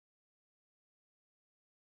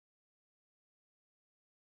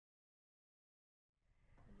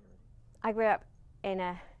I grew up in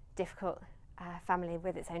a difficult family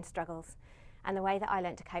with its own struggles, and the way that I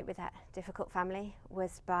learned to cope with that difficult family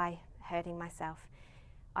was by hurting myself.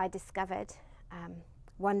 I discovered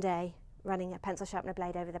one day, running a pencil sharpener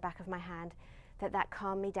blade over the back of my hand, that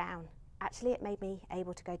calmed me down. Actually, it made me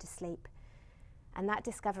able to go to sleep, and that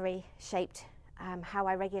discovery shaped how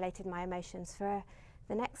I regulated my emotions for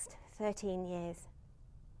the next 13 years.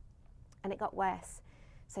 And it got worse.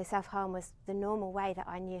 So self-harm was the normal way that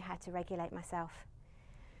I knew how to regulate myself.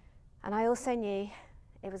 And I also knew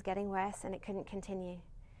it was getting worse and it couldn't continue.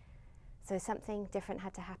 So something different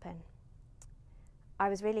had to happen. I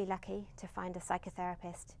was really lucky to find a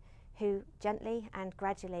psychotherapist who gently and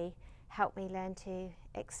gradually helped me learn to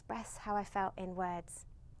express how I felt in words.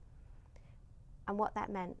 And what that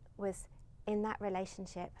meant was, in that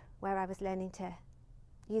relationship where I was learning to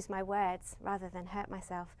use my words rather than hurt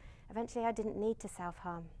myself, eventually I didn't need to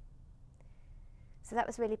self-harm. So that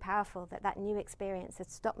was really powerful, that new experience had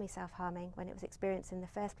stopped me self-harming when it was experience in the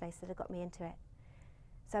first place that had got me into it.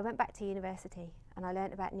 So I went back to university and I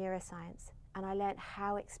learned about neuroscience, and I learned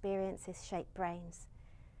how experiences shape brains.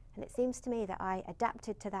 And it seems to me that I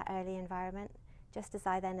adapted to that early environment just as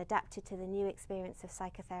I then adapted to the new experience of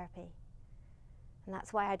psychotherapy. And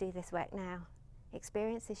that's why I do this work now.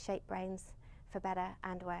 Experiences shape brains for better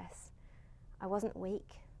and worse. I wasn't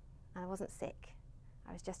weak and I wasn't sick.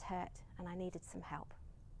 I was just hurt and I needed some help.